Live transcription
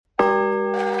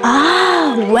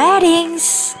Weddings!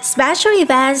 Special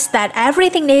events that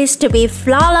everything needs to be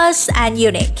flawless and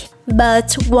unique.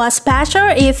 But what's special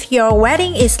if your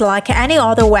wedding is like any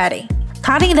other wedding?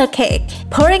 Cutting the cake,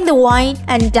 pouring the wine,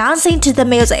 and dancing to the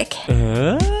music.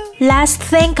 Let's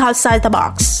think outside the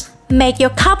box. Make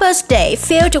your couple's day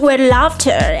filled with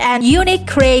laughter and unique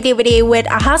creativity with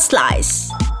AHA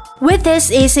Slice. With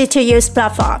this easy-to-use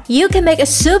platform, you can make a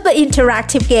super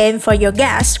interactive game for your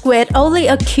guests with only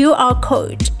a QR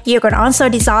code. You can also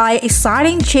design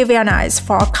exciting trivia nights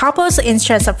for couples in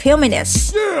just a few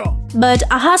minutes. But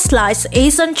AHA Slice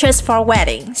isn't just for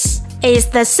weddings. It's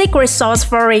the secret sauce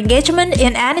for engagement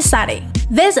in any setting.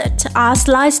 Visit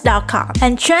ahaslice.com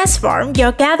and transform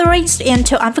your gatherings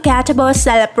into unforgettable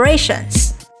celebrations.